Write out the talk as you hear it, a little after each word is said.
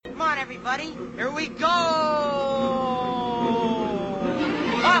everybody. Here we go!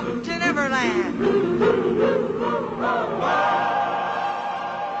 Up to Neverland!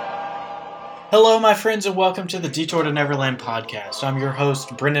 Hello, my friends, and welcome to the Detour to Neverland podcast. I'm your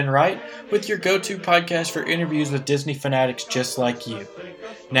host, Brendan Wright, with your go-to podcast for interviews with Disney fanatics just like you.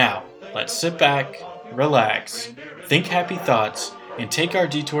 Now, let's sit back, relax, think happy thoughts, and take our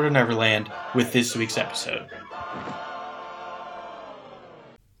Detour to Neverland with this week's episode.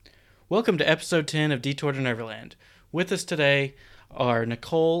 Welcome to episode 10 of Detour to Neverland. With us today are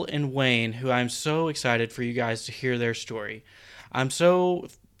Nicole and Wayne, who I'm so excited for you guys to hear their story. I'm so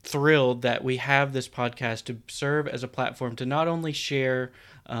thrilled that we have this podcast to serve as a platform to not only share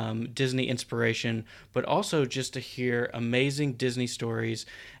Disney inspiration, but also just to hear amazing Disney stories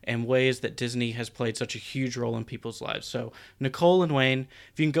and ways that Disney has played such a huge role in people's lives. So, Nicole and Wayne,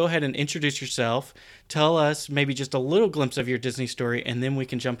 if you can go ahead and introduce yourself, tell us maybe just a little glimpse of your Disney story, and then we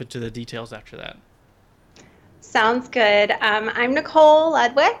can jump into the details after that. Sounds good. I'm Nicole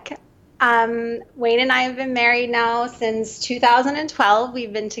Ludwig. Wayne and I have been married now since 2012.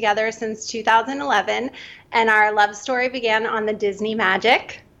 We've been together since 2011, and our love story began on the Disney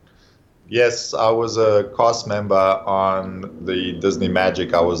Magic. Yes, I was a cast member on the Disney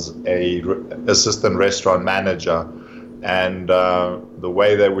Magic. I was a assistant restaurant manager, and the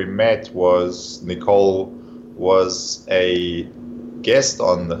way that we met was Nicole was a guest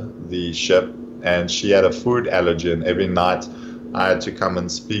on the ship, and she had a food allergy, and every night I had to come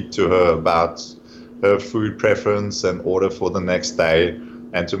and speak to her about her food preference and order for the next day,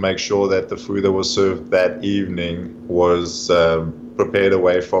 and to make sure that the food that was served that evening was prepared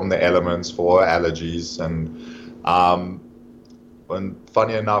away from the elements for her allergies. And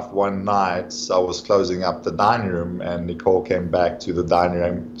funny enough, one night I was closing up the dining room, and Nicole came back to the dining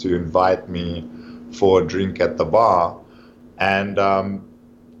room to invite me for a drink at the bar. And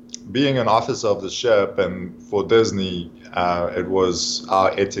being an officer of the ship, and for Disney, it was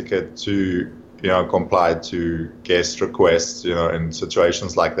our etiquette to, comply to guest requests, in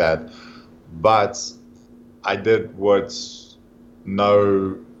situations like that. But I did what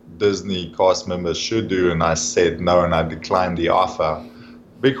no Disney cast member should do, and I said no, and I declined the offer.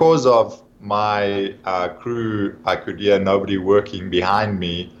 Because of my crew, I could hear nobody working behind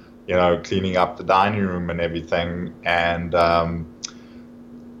me, cleaning up the dining room and everything. And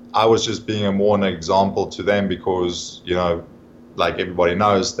I was just being an example to them because, like everybody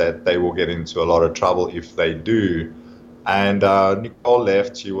knows that they will get into a lot of trouble if they do. And Nicole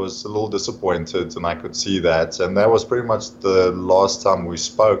left. She was a little disappointed, and I could see that. And that was pretty much the last time we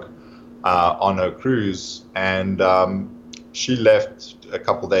spoke on her cruise. And she left a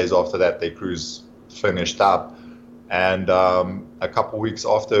couple days after that. Their cruise finished up. And a couple weeks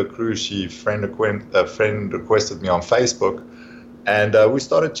after her cruise, a friend requested me on Facebook. And we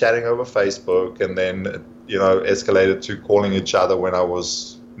started chatting over Facebook, and then, escalated to calling each other when I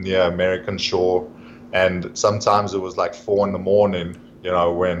was near American Shore. And sometimes it was like 4 a.m,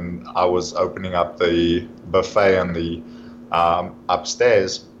 when I was opening up the buffet on the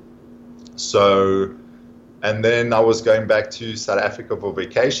upstairs. So, and then I was going back to South Africa for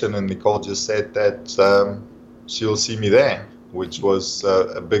vacation, and Nicole just said that she'll see me there, which was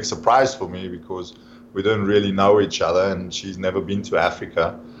a big surprise for me because we didn't really know each other, and she's never been to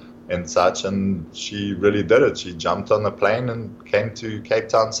Africa and such, and she really did it. She jumped on the plane and came to Cape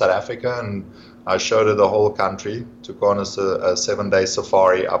Town, South Africa, and I showed her the whole country, took her on a 7-day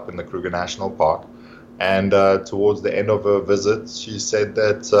safari up in the Kruger National Park. And towards the end of her visit, she said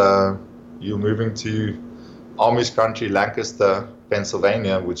that you're moving to Amish country, Lancaster,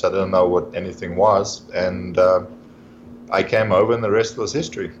 Pennsylvania, which I didn't know what anything was. And I came over, and the rest was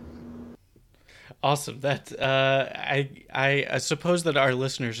history. Awesome. That I suppose that our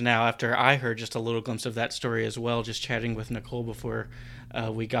listeners now, after I heard just a little glimpse of that story as well, just chatting with Nicole before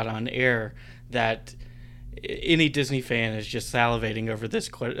we got on air, that any Disney fan is just salivating over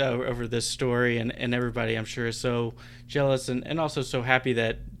this story, and everybody, I'm sure, is so jealous and also so happy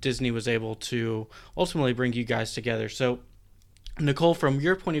that Disney was able to ultimately bring you guys together. So, Nicole, from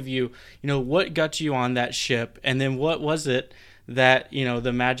your point of view, what got you on that ship, and then what was it that,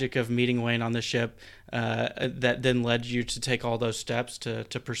 the magic of meeting Wayne on the ship that then led you to take all those steps to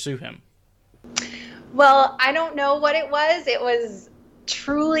pursue him? Well, I don't know what it was. It was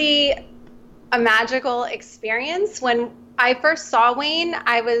truly a magical experience. When I first saw Wayne,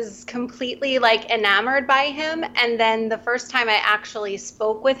 I was completely enamored by him. And then the first time I actually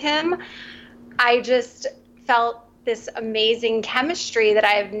spoke with him, I just felt this amazing chemistry that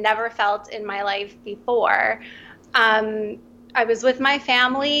I've never felt in my life before. I was with my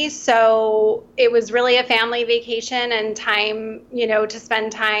family, so it was really a family vacation and time, to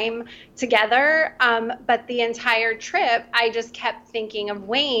spend time together. But the entire trip, I just kept thinking of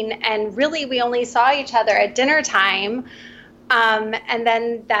Wayne, and really we only saw each other at dinner time. And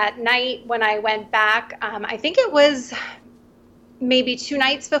then that night when I went back, I think it was maybe 2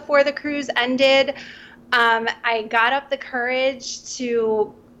 nights before the cruise ended, I got up the courage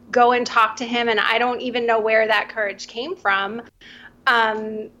to go and talk to him, and I don't even know where that courage came from.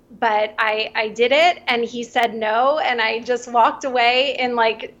 But I did it, and he said no, and I just walked away in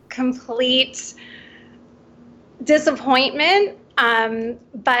like complete disappointment.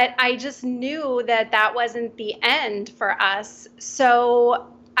 But I just knew that wasn't the end for us. So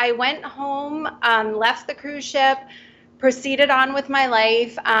I went home, left the cruise ship, proceeded on with my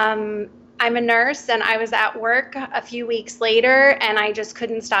life. I'm a nurse, and I was at work a few weeks later, and I just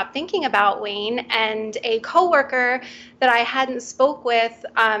couldn't stop thinking about Wayne. And a coworker that I hadn't spoke with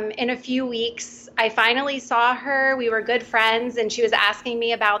in a few weeks, I finally saw her. We were good friends, and she was asking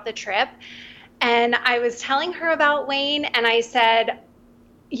me about the trip. And I was telling her about Wayne, and I said,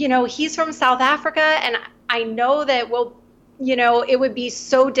 he's from South Africa, and I know that it would be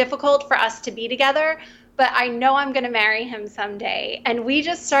so difficult for us to be together, but I know I'm going to marry him someday. And we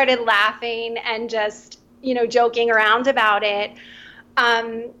just started laughing and just, joking around about it.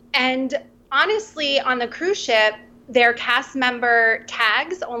 And honestly, on the cruise ship, their cast member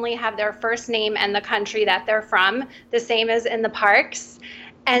tags only have their first name and the country that they're from, the same as in the parks.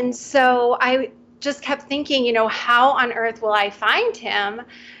 And so I just kept thinking, how on earth will I find him?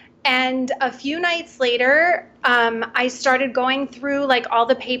 And a few nights later, I started going through like all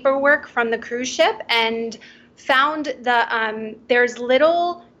the paperwork from the cruise ship and found there's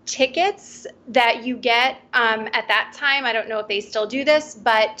little tickets that you get at that time. I don't know if they still do this,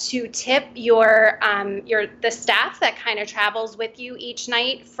 but to tip the staff that kind of travels with you each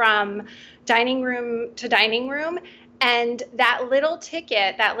night from dining room to dining room. And that little tip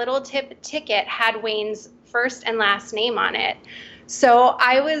ticket had Wayne's first and last name on it. So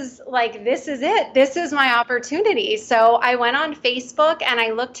I was like, this is it. This is my opportunity. So I went on Facebook and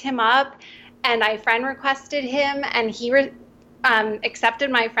I looked him up, and I friend requested him, and he accepted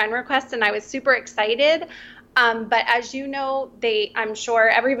my friend request, and I was super excited. But as you know, I'm sure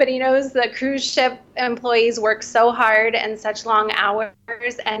everybody knows the cruise ship employees work so hard and such long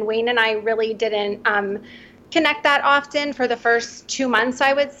hours, and Wayne and I really didn't connect that often for the first 2 months,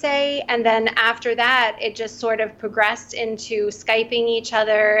 I would say. And then after that, it just sort of progressed into Skyping each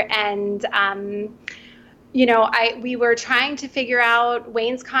other. And, we were trying to figure out,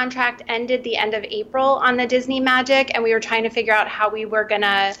 Wayne's contract ended the end of April on the Disney Magic, and we were trying to figure out how we were going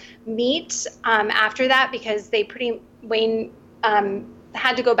to meet after that, because Wayne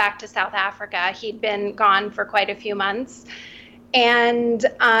had to go back to South Africa. He'd been gone for quite a few months. And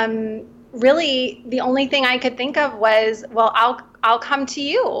really, the only thing I could think of was, well, I'll come to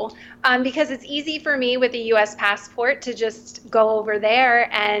you, because it's easy for me with a U.S. passport to just go over there.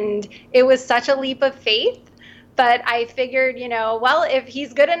 And it was such a leap of faith. But I figured, well, if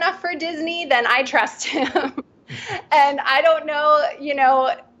he's good enough for Disney, then I trust him. And I don't know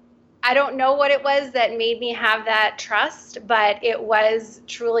what it was that made me have that trust, but it was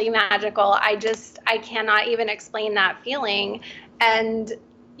truly magical. I cannot even explain that feeling. And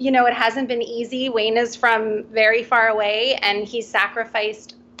it hasn't been easy. Wayne is from very far away, and he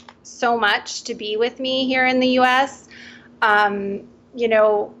sacrificed so much to be with me here in the U.S.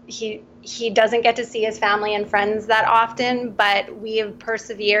 He doesn't get to see his family and friends that often, but we have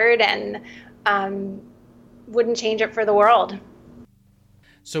persevered, and wouldn't change it for the world.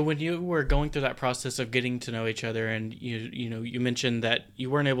 So when you were going through that process of getting to know each other, and you mentioned that you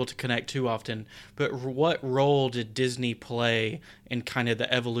weren't able to connect too often, but what role did Disney play in kind of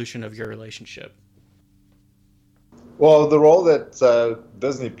the evolution of your relationship? Well, the role that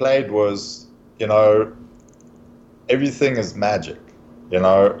Disney played was, everything is magic.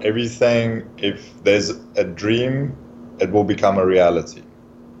 Everything, if there's a dream, it will become a reality.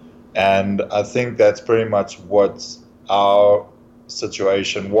 And I think that's pretty much what our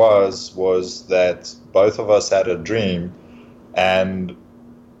situation was that both of us had a dream, and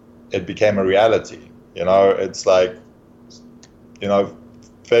it became a reality. It's like,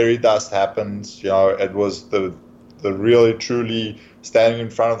 fairy dust happened. It was the really truly standing in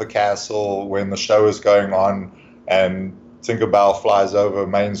front of the castle when the show is going on and Tinkerbell flies over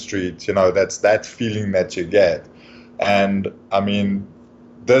Main Street. That's that feeling that you get. And I mean,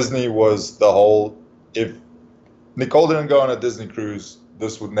 Disney was the whole, if Nicole didn't go on a Disney cruise,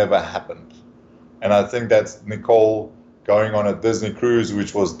 this would never happen. And I think that's Nicole going on a Disney cruise,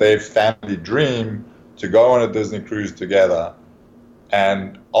 which was their family dream, to go on a Disney cruise together.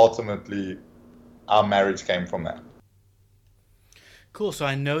 And ultimately, our marriage came from that. Cool. So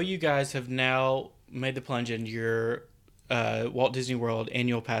I know you guys have now made the plunge and you're Walt Disney World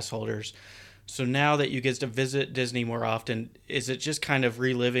annual pass holders. So now that you get to visit Disney more often, is it just kind of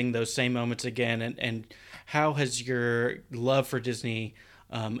reliving those same moments again? And how has your love for Disney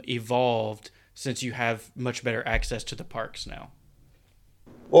evolved since you have much better access to the parks now?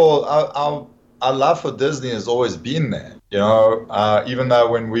 Well, our love for Disney has always been there. Even though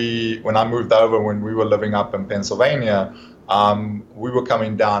when I moved over, when we were living up in Pennsylvania, we were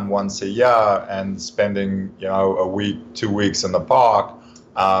coming down once a year and spending, a week, 2 weeks in the park,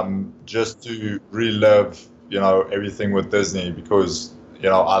 just to relive, everything with Disney because,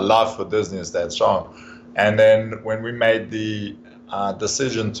 our love for Disney is that strong. And then when we made the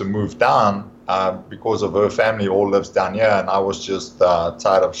decision to move down, because of her family all lives down here, and I was just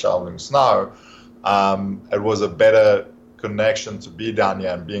tired of shoveling snow, it was a better connection to be down here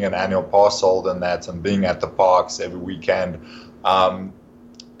and being an annual pass holder and that, and being at the parks every weekend.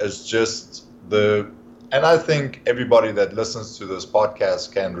 It's just and I think everybody that listens to this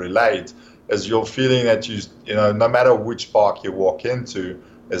podcast can relate, is your feeling that no matter which park you walk into,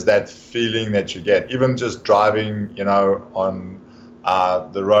 is that feeling that you get, even just driving, on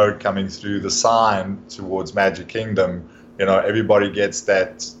the road coming through the sign towards Magic Kingdom, everybody gets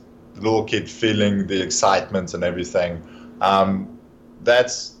that little kid feeling, the excitement and everything.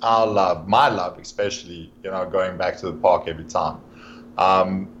 That's our love, my love especially, going back to the park every time.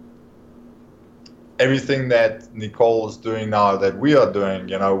 Everything that Nicole is doing now, that we are doing,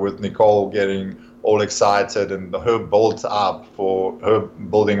 with Nicole getting all excited and her building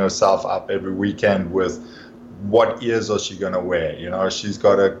herself up every weekend with what ears are she going to wear. She's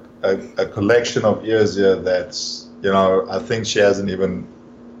got a collection of ears here that's, I think she hasn't even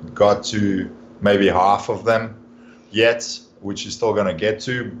got to maybe half of them yet, which she's still going to get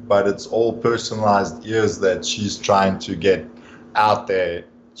to, but it's all personalized ears that she's trying to get out there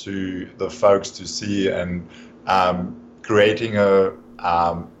to the folks to see, and creating a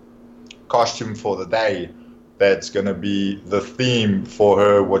costume for the day that's going to be the theme for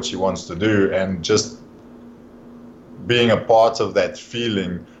her, what she wants to do, and just being a part of that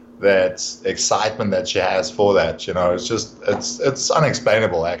feeling, that excitement that she has for that. It's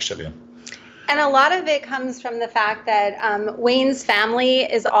unexplainable actually. And a lot of it comes from the fact that Wayne's family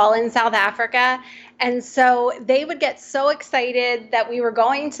is all in South Africa. And so they would get so excited that we were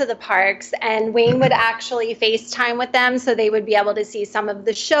going to the parks, and Wayne would actually FaceTime with them so they would be able to see some of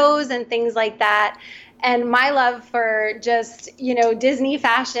the shows and things like that. And my love for just, Disney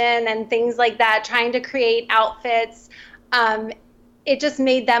fashion and things like that, trying to create outfits, it just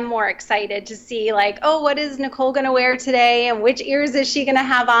made them more excited to see, like, oh, what is Nicole going to wear today? And which ears is she going to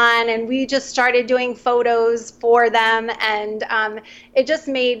have on? And we just started doing photos for them. And it just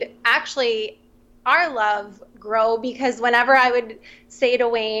made actually our love grow, because whenever I would say to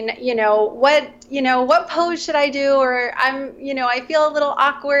Wayne, what pose should I do? Or I feel a little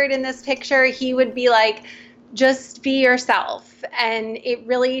awkward in this picture. He would be like, just be yourself. And it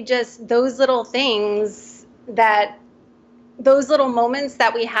really just, those little moments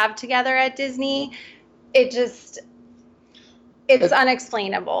that we have together at Disney, it's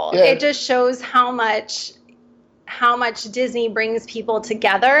unexplainable. Yeah. It just shows how much Disney brings people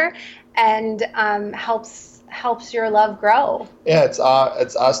together and helps your love grow. Yeah, it's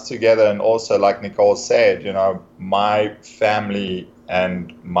us together, and also like Nicole said, my family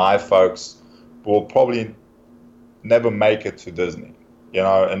and my folks will probably never make it to Disney,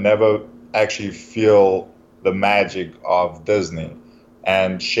 and never actually feel the magic of Disney,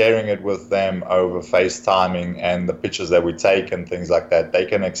 and sharing it with them over FaceTiming and the pictures that we take and things like that. They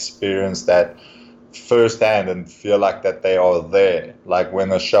can experience that firsthand and feel like that they are there. Like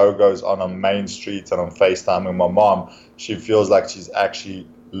when a show goes on Main Street and I'm FaceTiming my mom, she feels like she's actually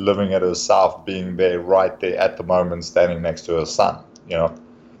living it herself, being there right there at the moment, standing next to her son,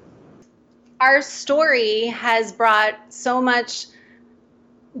 Our story has brought so much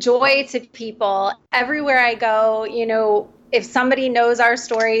joy to people. Everywhere I go, if somebody knows our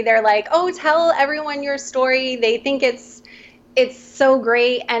story, they're like, oh, tell everyone your story. They think it's so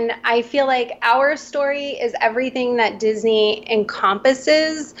great. And I feel like our story is everything that Disney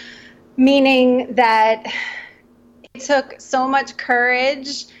encompasses, meaning that it took so much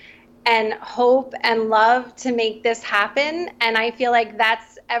courage and hope and love to make this happen. And I feel like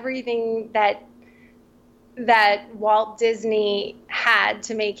that's everything that Walt Disney had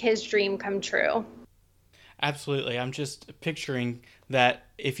to make his dream come true. Absolutely. I'm just picturing that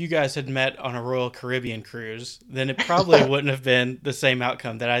if you guys had met on a Royal Caribbean cruise, then it probably wouldn't have been the same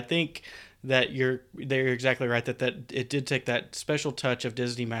outcome. That I think that you're exactly right that it did take that special touch of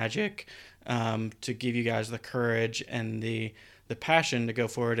Disney magic to give you guys the courage and the passion to go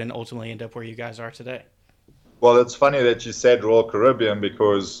forward and ultimately end up where you guys are today. Well, it's funny that you said Royal Caribbean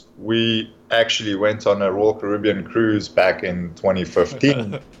because we actually went on a Royal Caribbean cruise back in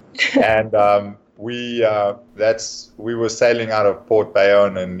 2015, and we were sailing out of Port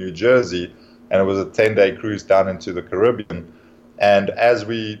Bayonne in New Jersey, and it was a 10-day cruise down into the Caribbean. And as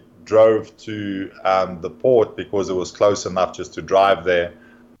we drove to the port, because it was close enough just to drive there,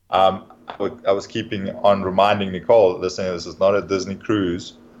 I was keeping on reminding Nicole, listen, this is not a Disney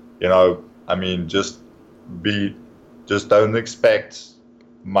cruise, I mean, just don't expect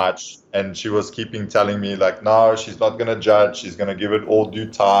much. And she was keeping telling me like, no, she's not going to judge, she's going to give it all due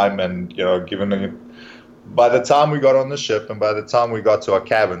time. And by the time we got on the ship and by the time we got to our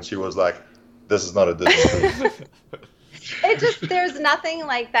cabin, she was like, this is not a Disney cruise. There's nothing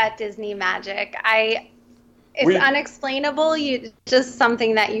like that Disney magic. It's unexplainable. Just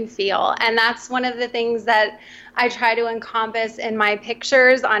something that you feel. And that's one of the things that I try to encompass in my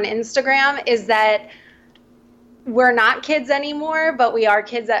pictures on Instagram, is that we're not kids anymore, but we are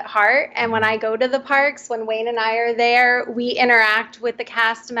kids at heart. And when I go to the parks, when Wayne and I are there, we interact with the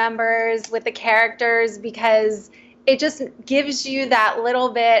cast members, with the characters, because it just gives you that little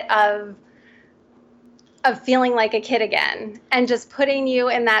bit of feeling like a kid again, and just putting you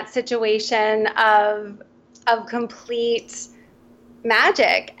in that situation of complete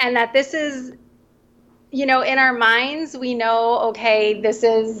magic. And that this is, in our minds, we know, okay, this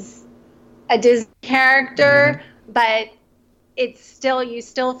is a Disney character, but you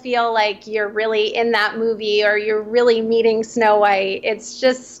still feel like you're really in that movie, or you're really meeting Snow White. It's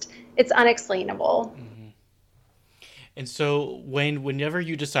unexplainable. And so, Wayne, whenever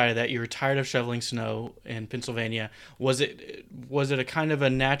you decided that you were tired of shoveling snow in Pennsylvania, was it a kind of a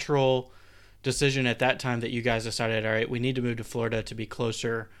natural decision at that time that you guys decided, all right, we need to move to Florida to be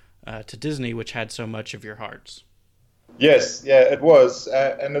closer to Disney, which had so much of your hearts? Yes, yeah, it was.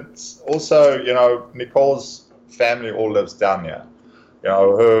 And it's also, Nicole's family all lives down here.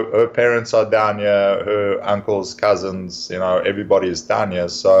 Her parents are down here, her uncles, cousins, everybody is down here.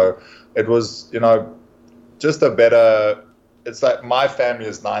 So it was, just it's like my family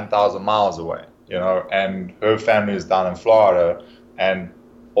is 9,000 miles away, and her family is down in Florida, and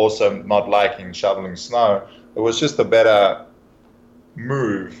also not liking shoveling snow. It was just a better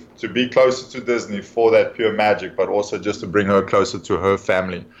move to be closer to Disney for that pure magic, but also just to bring her closer to her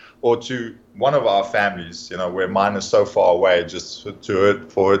family, or to one of our families, where mine is so far away, just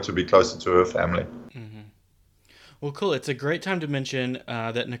for her to be closer to her family. Well, cool. It's a great time to mention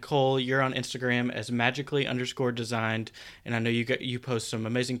that, Nicole, you're on Instagram as magically_designed, and I know you post some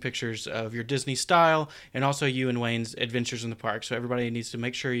amazing pictures of your Disney style, and also you and Wayne's adventures in the park. So everybody needs to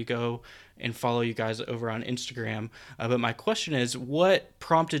make sure you go and follow you guys over on Instagram. But my question is, what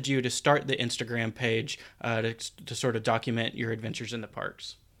prompted you to start the Instagram page to sort of document your adventures in the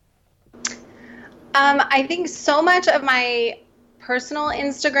parks? I think so much of my personal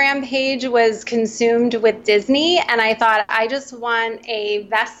Instagram page was consumed with Disney, and I thought I just want a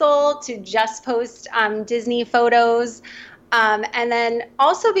vessel to just post Disney photos, and then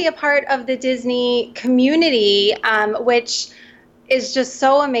also be a part of the Disney community, which is just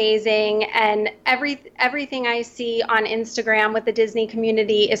so amazing. And everything I see on Instagram with the Disney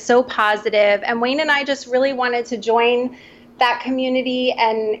community is so positive. And Wayne and I just really wanted to join that community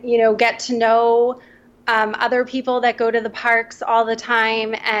and get to know other people that go to the parks all the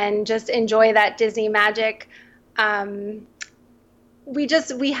time and just enjoy that Disney magic.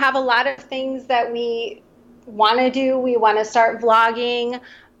 We have a lot of things that we want to do. We want to start vlogging,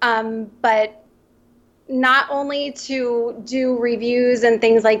 but not only to do reviews and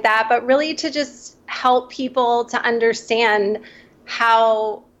things like that, but really to just help people to understand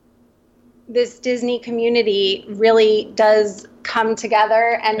how this Disney community really does come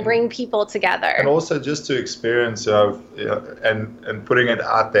together and bring people together. And also just to experience and putting it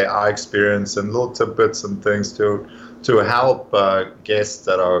out there, our experience and little tidbits and things to help guests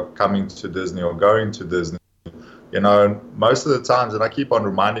that are coming to Disney or going to Disney. Most of the times, and I keep on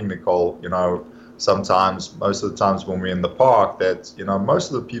reminding Nicole, most of the times when we're in the park, that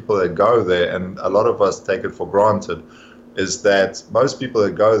most of the people that go there, and a lot of us take it for granted, is that most people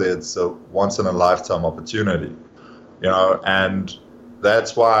that go there, it's a once in a lifetime opportunity, and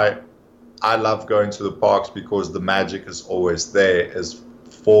that's why I love going to the parks, because the magic is always there. Is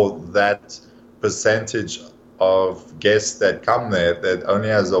for that percentage of guests that come there that only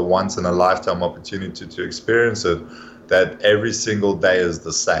has a once in a lifetime opportunity to experience it, that every single day is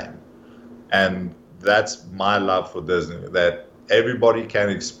the same. And that's my love for Disney, that everybody can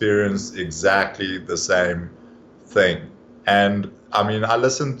experience exactly the same thing. And I mean, I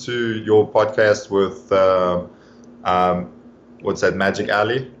listened to your podcast with what's that, Magic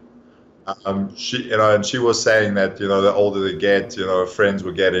Alley. She, and she was saying that, the older they get, friends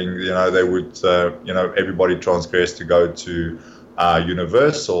were getting, they would, everybody transgress to go to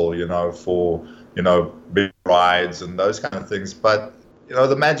Universal, for, big rides and those kind of things. But,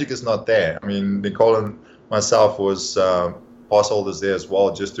 the magic is not there. I mean, Nicole and myself was pass holders there as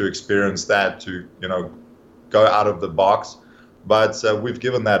well, just to experience that, to, go out of the box. But we've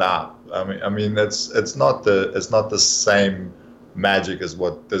given that up. I mean, it's not the same magic as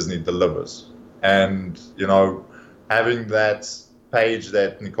what Disney delivers. And having that page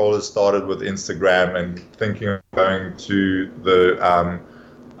that Nicole started with Instagram, and thinking of going to the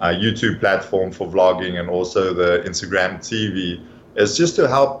YouTube platform for vlogging, and also the Instagram TV, is just to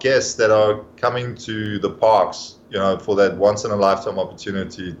help guests that are coming to the parks, for that once in a lifetime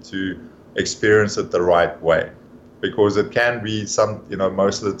opportunity to experience it the right way. Because it can be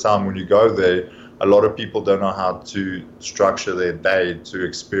most of the time when you go there, a lot of people don't know how to structure their day to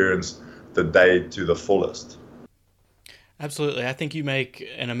experience the day to the fullest. Absolutely. I think you make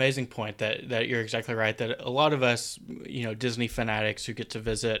an amazing point that you're exactly right, that a lot of us, Disney fanatics who get to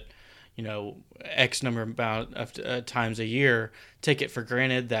visit, X number of times a year, take it for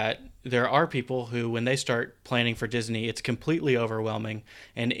granted that there are people who, when they start planning for Disney, it's completely overwhelming,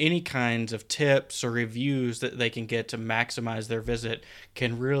 and any kinds of tips or reviews that they can get to maximize their visit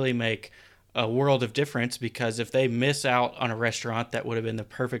can really make a world of difference. Because if they miss out on a restaurant that would have been the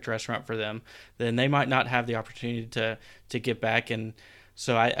perfect restaurant for them, then they might not have the opportunity to get back. And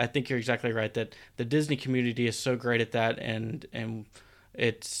so I think you're exactly right that the Disney community is so great at that, and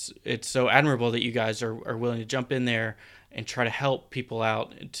it's so admirable that you guys are willing to jump in there and try to help people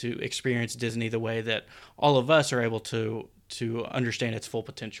out to experience Disney the way that all of us are able to understand its full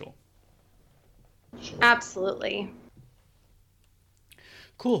potential. Absolutely.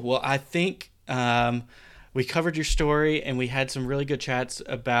 Cool. Well, I think we covered your story, and we had some really good chats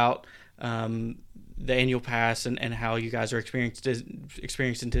about the annual pass and how you guys are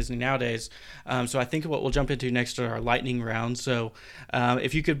experiencing Disney nowadays. So I think what we'll jump into next are our lightning round. So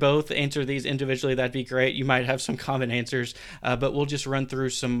if you could both answer these individually, that'd be great. You might have some common answers, but we'll just run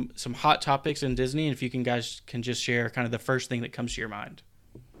through some hot topics in Disney, and if you guys can just share kind of the first thing that comes to your mind.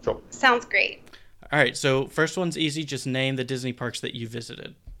 Sure. Sounds great. All right, so first one's easy. Just name the Disney parks that you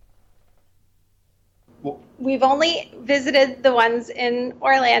visited. We've only visited the ones in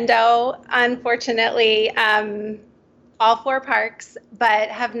Orlando, unfortunately, all 4 parks, but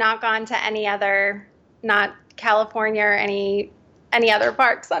have not gone to any other, not California or any other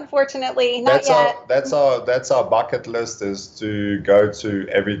parks, unfortunately. Not yet. That's our bucket list, is to go to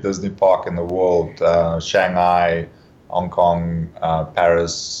every Disney park in the world, Shanghai, Hong Kong,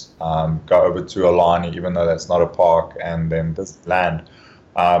 Paris, go over to Aulani, even though that's not a park, and then Disneyland.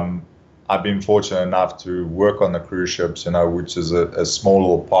 I've been fortunate enough to work on the cruise ships, which is a small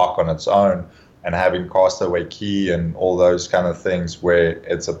little park on its own, and having Castaway Cay and all those kind of things where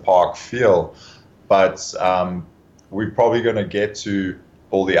it's a park feel. But we're probably going to get to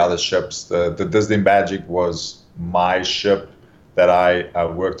all the other ships. The Disney Magic was my ship that I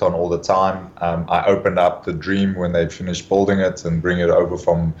worked on all the time. I opened up the Dream when they finished building it, and bring it over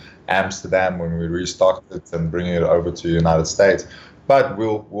from Amsterdam when we restocked it, and bringing it over to the United States. But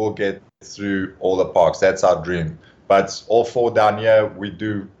we'll get through all the parks. That's our dream. But all 4 down here, we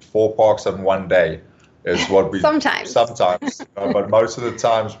do 4 parks on one day. Is what we sometimes. But most of the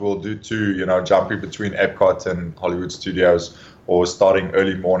times we'll do 2. Jumping between Epcot and Hollywood Studios, or starting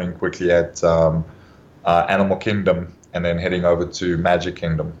early morning quickly at Animal Kingdom, and then heading over to Magic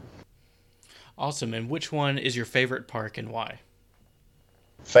Kingdom. Awesome. And which one is your favorite park, and why?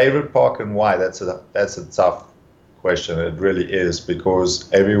 Favorite park and why? That's a tough question. It really is,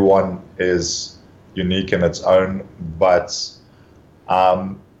 because everyone is unique in its own. But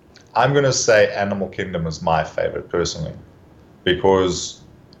I'm going to say Animal Kingdom is my favorite personally, because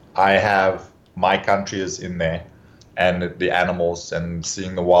I have my country is in there, and the animals, and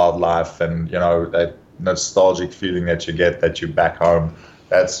seeing the wildlife, and that nostalgic feeling that you get that you're back home.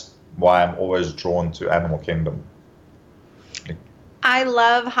 That's why I'm always drawn to Animal Kingdom. I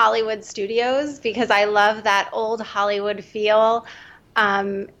love Hollywood Studios because I love that old Hollywood feel.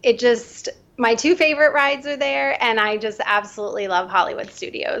 My 2 favorite rides are there, and I just absolutely love Hollywood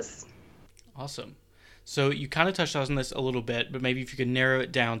Studios. Awesome. So you kind of touched on this a little bit, but maybe if you could narrow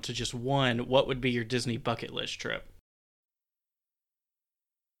it down to just one, what would be your Disney bucket list trip?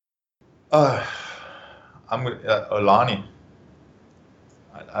 I'm Aulani.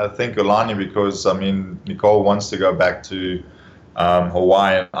 I think Aulani, because Nicole wants to go back to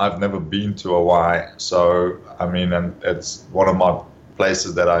Hawaii. I've never been to Hawaii, so I mean, and it's one of my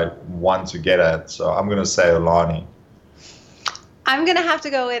places that I want to get at. So I'm gonna say Aulani. I'm gonna have to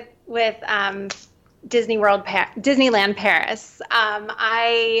go with Disneyland Paris.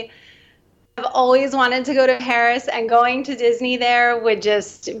 I have always wanted to go to Paris, and going to Disney there would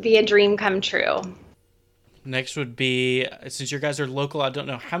just be a dream come true. Next would be, since you guys are local, I don't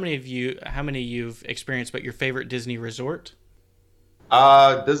know how many you've experienced, but your favorite Disney resort?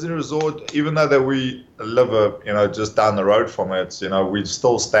 Disney Resort, even though that we live just down the road from it, we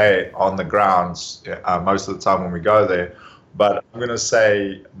still stay on the grounds most of the time when we go there. But I'm gonna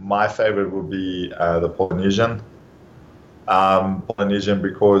say my favorite would be the Polynesian. Polynesian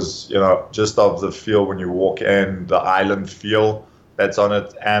because just of the feel when you walk in, the island feel that's on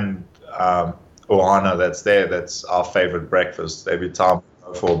it, and ohana that's there. That's our favorite breakfast. Every time we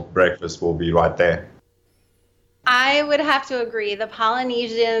go for breakfast, we'll be right there. I would have to agree. The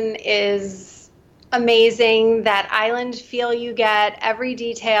Polynesian is amazing. That island feel you get, every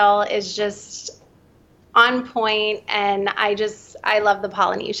detail is just on point, and I love the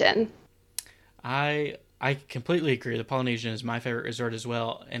Polynesian. I completely agree. The Polynesian is my favorite resort as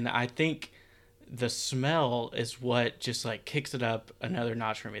well, and I think the smell is what just like kicks it up another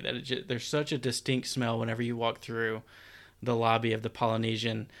notch for me. There's such a distinct smell whenever you walk through the lobby of the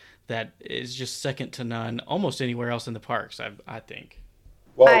Polynesian that is just second to none almost anywhere else in the parks, I think.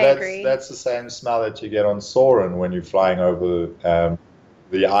 Well, I agree. That's the same smell that you get on Soarin' when you're flying over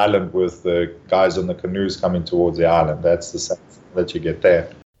the island with the guys on the canoes coming towards the island. That's the same smell that you get there.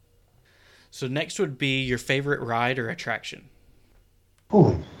 So next would be your favorite ride or attraction.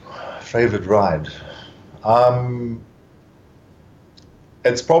 Ooh, favorite ride.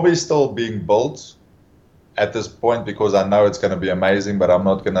 It's probably still being built at this point because I know it's going to be amazing, but I'm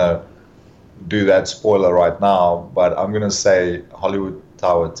not going to do that spoiler right now. But I'm going to say Hollywood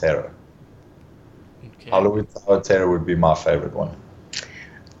Tower Terror. Okay. Hollywood Tower Terror would be my favorite one.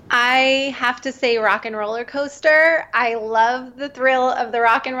 I have to say Rock and Roller Coaster. I love the thrill of the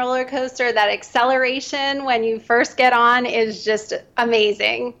Rock and Roller Coaster. That acceleration when you first get on is just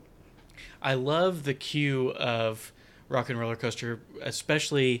amazing. I love the queue of Rock and Roller Coaster,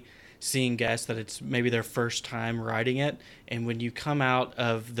 especially seeing guests that it's maybe their first time riding it, and when you come out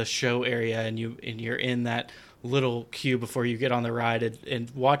of the show area and you're in that little queue before you get on the ride, and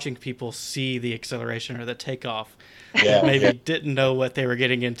watching people see the acceleration or the takeoff, didn't know what they were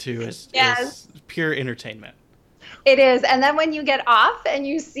getting into is pure entertainment. It is. And then when you get off and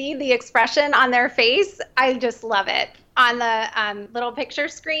you see the expression on their face, I just love it. On the little picture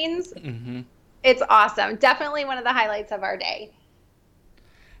screens, It's awesome. Definitely one of the highlights of our day.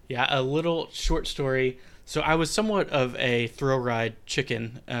 Yeah, a little short story. So I was somewhat of a thrill ride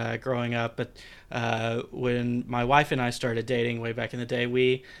chicken growing up, but when my wife and I started dating way back in the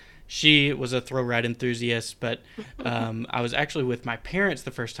day, she was a thrill ride enthusiast, but I was actually with my parents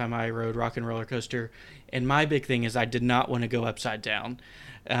the first time I rode Rock and Roller Coaster, and my big thing is I did not want to go upside down.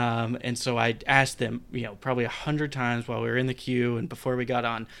 And so I asked them, probably 100 times while we were in the queue and before we got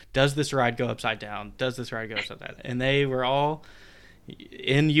on, does this ride go upside down? Does this ride go upside down? And they were all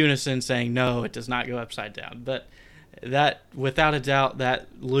in unison saying, no, it does not go upside down. But that, without a doubt, that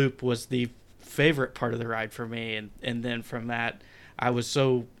loop was the favorite part of the ride for me. And then from that, I was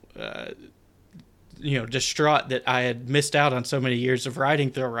so, distraught that I had missed out on so many years of riding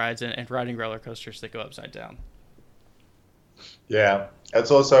thrill rides and riding roller coasters that go upside down. Yeah,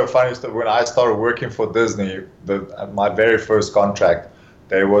 it's also a funny story. When I started working for Disney, my very first contract,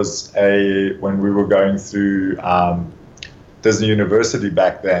 there was when we were going through Disney University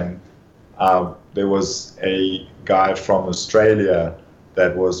back then, there was a guy from Australia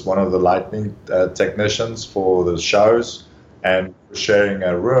that was one of the lighting technicians for the shows, and sharing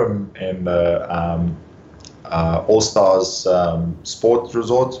a room in the All Stars Sport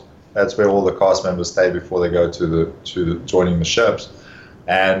Resort. That's where all the cast members stay before they go to joining the ships.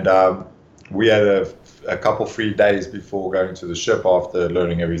 And we had a couple free days before going to the ship after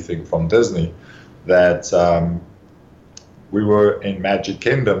learning everything from Disney that we were in Magic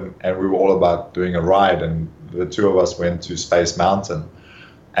Kingdom, and we were all about doing a ride, and the two of us went to Space Mountain.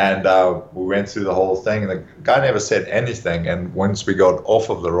 And we went through the whole thing, and the guy never said anything. And once we got off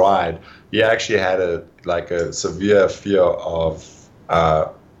of the ride, he actually had a severe fear of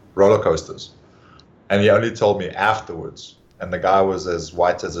roller coasters. And he only told me afterwards. And the guy was as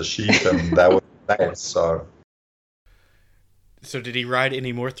white as a sheet, and that was that. So did he ride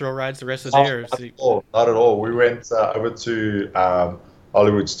any more thrill rides the rest of the day? Not at all. We went over to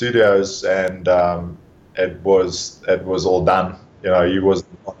Hollywood Studios, and it was all done. he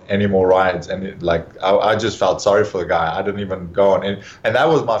wasn't on any more rides, and I just felt sorry for the guy. I didn't even go on any, and that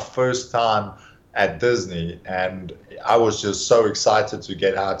was my first time at Disney, and I was just so excited to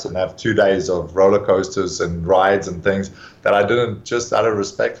get out and have 2 days of roller coasters and rides and things that I didn't, just out of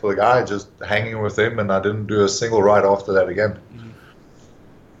respect for the guy, just hanging with him, and I didn't do a single ride after that again.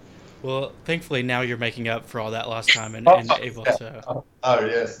 Well, thankfully now you're making up for all that lost time and able to. Oh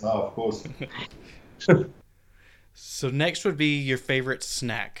yes, no, of course. So next would be your favorite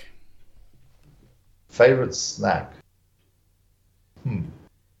snack. Favorite snack?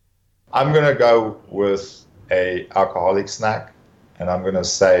 I'm gonna go with a alcoholic snack, and I'm gonna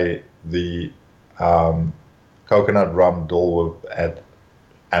say the coconut rum Dole Whip at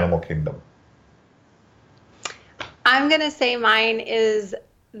Animal Kingdom. I'm going to say mine is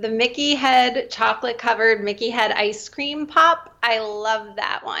the Mickey Head chocolate covered Mickey Head ice cream pop. I love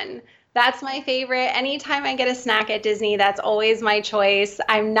that one. That's my favorite. Anytime I get a snack at Disney, that's always my choice.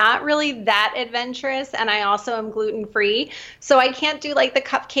 I'm not really that adventurous, and I also am gluten-free. So I can't do like the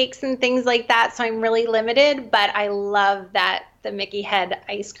cupcakes and things like that, so I'm really limited, but I love the Mickey Head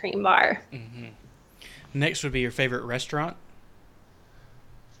ice cream bar. Mm-hmm. Next would be your favorite restaurant.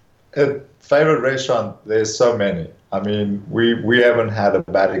 Favorite restaurant, there's so many. I mean, we haven't had a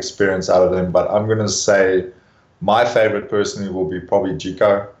bad experience out of them, but I'm going to say my favorite personally will be probably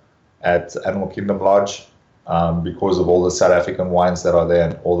Jiko at Animal Kingdom Lodge, because of all the South African wines that are there,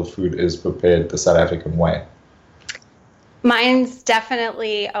 and all the food is prepared the South African way. Mine's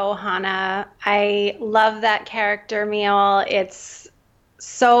definitely Ohana. I love that character meal. It's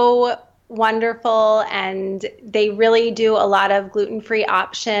so wonderful, and they really do a lot of gluten-free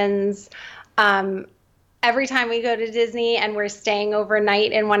options. Every time we go to Disney and we're staying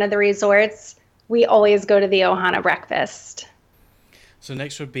overnight in one of the resorts, we always go to the Ohana breakfast. So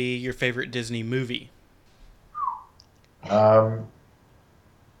next would be your favorite Disney movie. I'm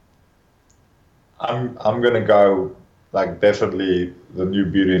gonna go definitely the new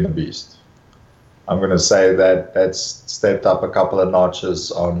Beauty and the Beast. I'm gonna say that that's stepped up a couple of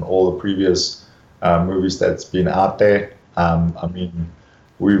notches on all the previous movies that's been out there. I mean,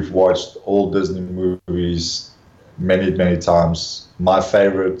 we've watched all Disney movies many times. My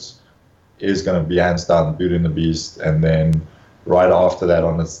favorite is gonna be hands down Beauty and the Beast, and then right after that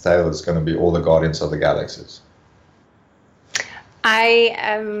on its tail is going to be all the Guardians of the Galaxies. I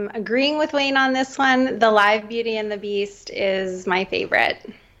am agreeing with Wayne on this one. The live Beauty and the Beast is my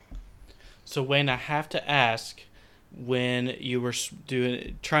favorite. So Wayne, I have to ask, when you were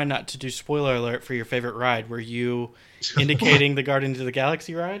trying not to do spoiler alert for your favorite ride, were you indicating the Guardians of the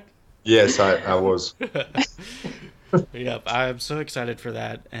Galaxy ride? Yes, I was. Yep, I'm so excited for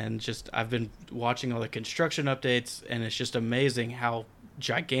that, and I've been watching all the construction updates, and it's just amazing how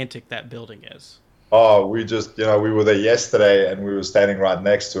gigantic that building is. Oh, we were there yesterday, and we were standing right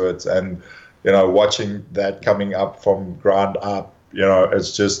next to it, and watching that coming up from ground up,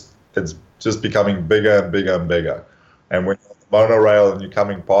 it's just becoming bigger and bigger and bigger. And when you're on the monorail and you're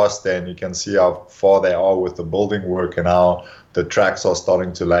coming past there, and you can see how far they are with the building work and how the tracks are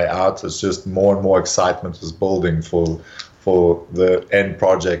starting to lay out, it's just more and more excitement is building for the end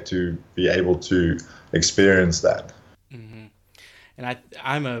project to be able to experience that. Mm-hmm. And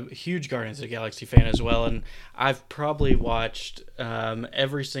I'm a huge Guardians of the Galaxy fan as well, and I've probably watched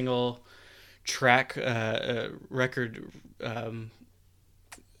every single track record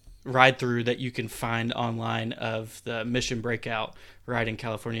ride through that you can find online of the Mission Breakout ride in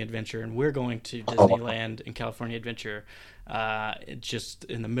California Adventure, and we're going to Disneyland in California Adventure just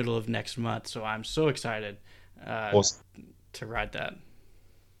in the middle of next month, so I'm so excited Awesome. to ride that.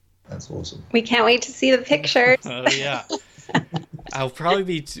 That's awesome. We can't wait to see the pictures. Oh yeah. We'll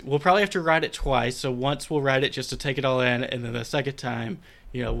probably have to ride it twice, so once we'll ride it just to take it all in, and then the second time,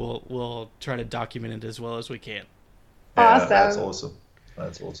 we'll try to document it as well as we can. Yeah, Awesome.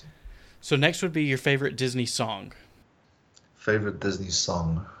 That's awesome. So next would be your favorite Disney song. Favorite Disney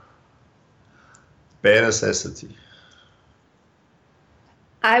song? Bare Necessity.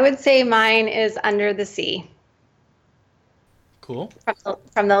 I would say mine is Under the Sea. Cool.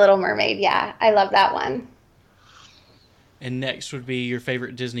 From The Little Mermaid. Yeah, I love that one. And next would be your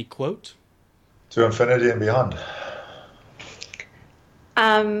favorite Disney quote. To Infinity and Beyond.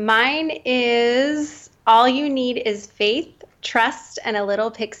 Mine is all you need is faith, trust, and a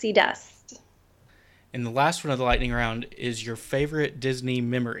little pixie dust. And the last one of the lightning round is your favorite Disney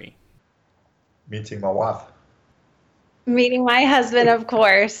memory. Meeting my wife. Meeting my husband, of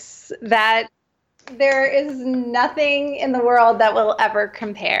course. That there is nothing in the world that will ever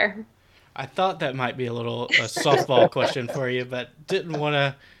compare. I thought that might be a softball question for you, but didn't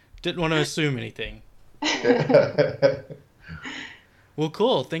want to assume anything. Well,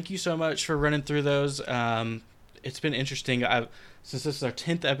 cool. Thank you so much for running through those. It's been interesting. Since this is our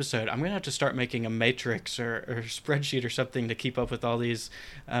 10th episode, I'm going to have to start making a matrix or spreadsheet or something to keep up with all these,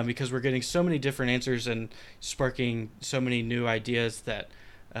 because we're getting so many different answers and sparking so many new ideas that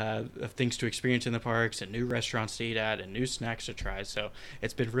of things to experience in the parks and new restaurants to eat at and new snacks to try. So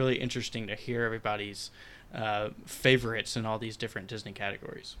it's been really interesting to hear everybody's favorites in all these different Disney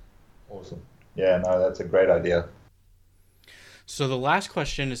categories. Awesome. Yeah, no, that's a great idea. So the last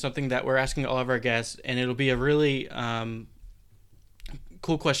question is something that we're asking all of our guests, and it'll be a really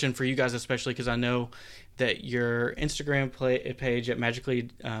cool question for you guys, especially because I know that your Instagram page at Magically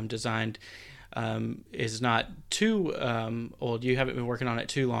Designed is not too old. You haven't been working on it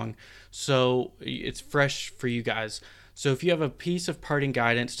too long, so it's fresh for you guys. So if you have a piece of parting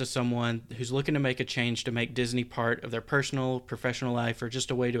guidance to someone who's looking to make a change to make Disney part of their personal, professional life, or just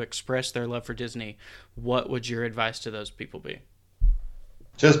a way to express their love for Disney, what would your advice to those people be?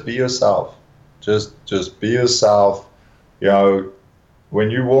 Just be yourself. Just be yourself. You know, when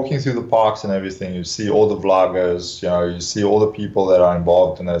you're walking through the parks and everything, you see all the vloggers, you know, you see all the people that are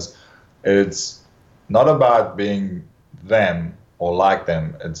involved in this. It's not about being them or like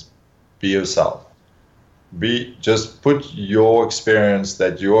them. It's be yourself. Just put your experience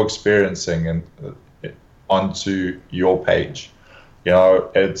that you're experiencing onto your page. You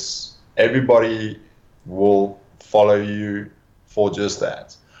know, it's everybody will follow you for just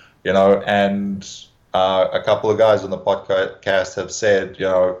that. You know, and a couple of guys on the podcast have said, you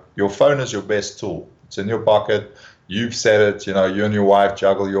know, your phone is your best tool. It's in your pocket. You've said it. You know, you and your wife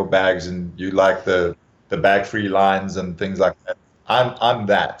juggle your bags, and you like the bag-free lines and things like that. I'm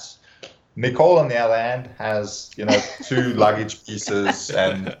that. Nicole, on the other hand, has, you know, 2 luggage pieces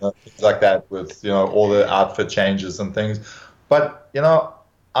and things like that with, you know, all the outfit changes and things. But, you know,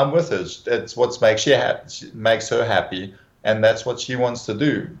 I'm with her. It's what makes her happy, and that's what she wants to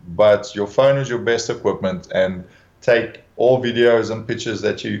do. But your phone is your best equipment, and take all videos and pictures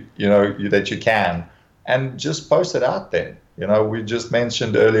that you can, and just post it out there. You know, we just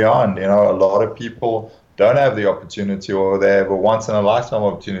mentioned early on, you know, a lot of people don't have the opportunity, or they have a once in a lifetime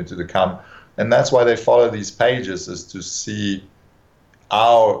opportunity to come, and that's why they follow these pages, is to see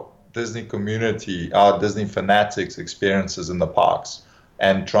our Disney community, our Disney fanatics experiences in the parks,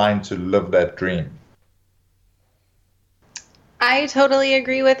 and trying to live that dream. I totally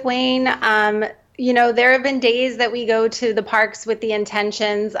agree with Wayne. You know, there have been days that we go to the parks with the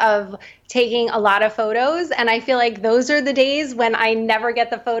intentions of taking a lot of photos, and I feel like those are the days when I never get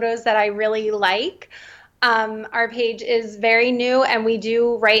the photos that I really like. Our page is very new, and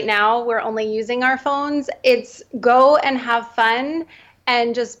right now, we're only using our phones. It's go and have fun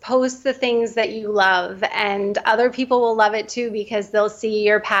and just post the things that you love, and other people will love it too, because they'll see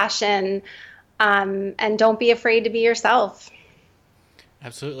your passion, and don't be afraid to be yourself.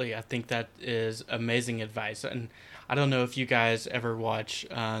 Absolutely. I think that is amazing advice. And I don't know if you guys ever watch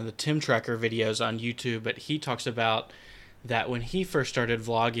the Tim Tracker videos on YouTube, but he talks about that when he first started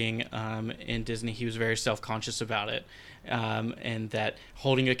vlogging in Disney, he was very self-conscious about it, and that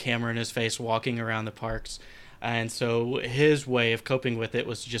holding a camera in his face, walking around the parks. And so his way of coping with it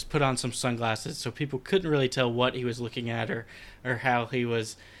was to just put on some sunglasses so people couldn't really tell what he was looking at or how he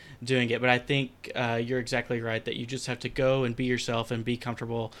was doing it. But I think you're exactly right, that you just have to go and be yourself and be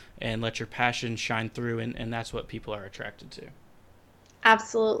comfortable and let your passion shine through, and that's what people are attracted to.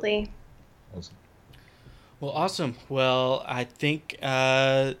 Absolutely. Awesome. Well, awesome. Well, I think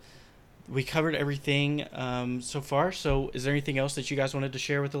we covered everything so far. So is there anything else that you guys wanted to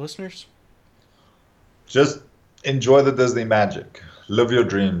share with the listeners? Just enjoy the Disney magic. Live your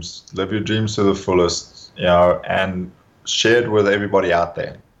dreams. Live your dreams to the fullest, you know, and share it with everybody out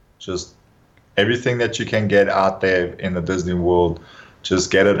there. Just everything that you can get out there in the Disney world, just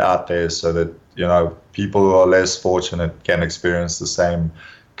get it out there so that, you know, people who are less fortunate can experience the same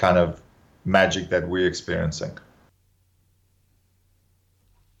kind of magic that we're experiencing.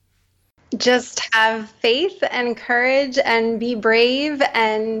 Just have faith and courage and be brave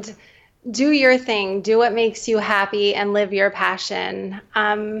and do your thing. Do what makes you happy and live your passion.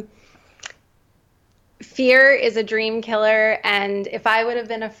 Fear is a dream killer, and if I would have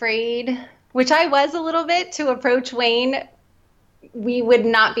been afraid, which I was a little bit, to approach Wayne, we would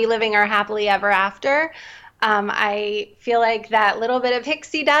not be living our happily ever after. I feel like that little bit of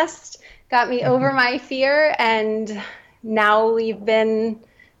pixie dust got me over my fear, and now we've been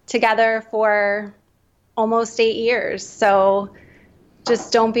together for almost 8 years. So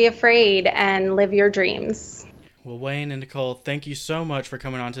just don't be afraid and live your dreams. Well, Wayne and Nicole, thank you so much for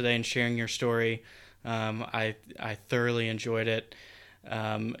coming on today and sharing your story. I thoroughly enjoyed it.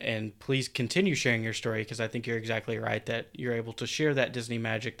 And please continue sharing your story, because I think you're exactly right that you're able to share that Disney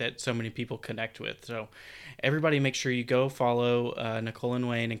magic that so many people connect with. So everybody make sure you go follow Nicole and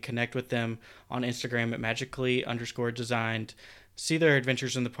Wayne and connect with them on Instagram at magically_designed. See their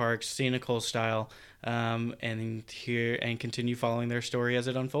adventures in the parks, see Nicole's style, and continue following their story as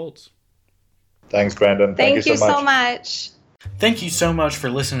it unfolds. Thanks, Brandon. Thank you so much. Thank you so much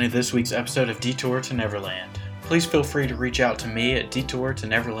for listening to this week's episode of Detour to Neverland. Please feel free to reach out to me at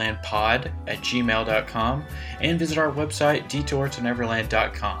detourtoneverlandpod@gmail.com and visit our website,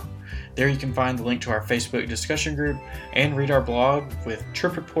 detourtoneverland.com. There you can find the link to our Facebook discussion group and read our blog with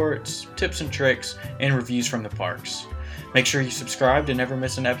trip reports, tips and tricks, and reviews from the parks. Make sure you subscribe to never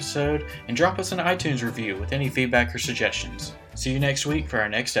miss an episode and drop us an iTunes review with any feedback or suggestions. See you next week for our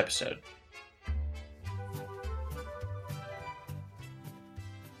next episode.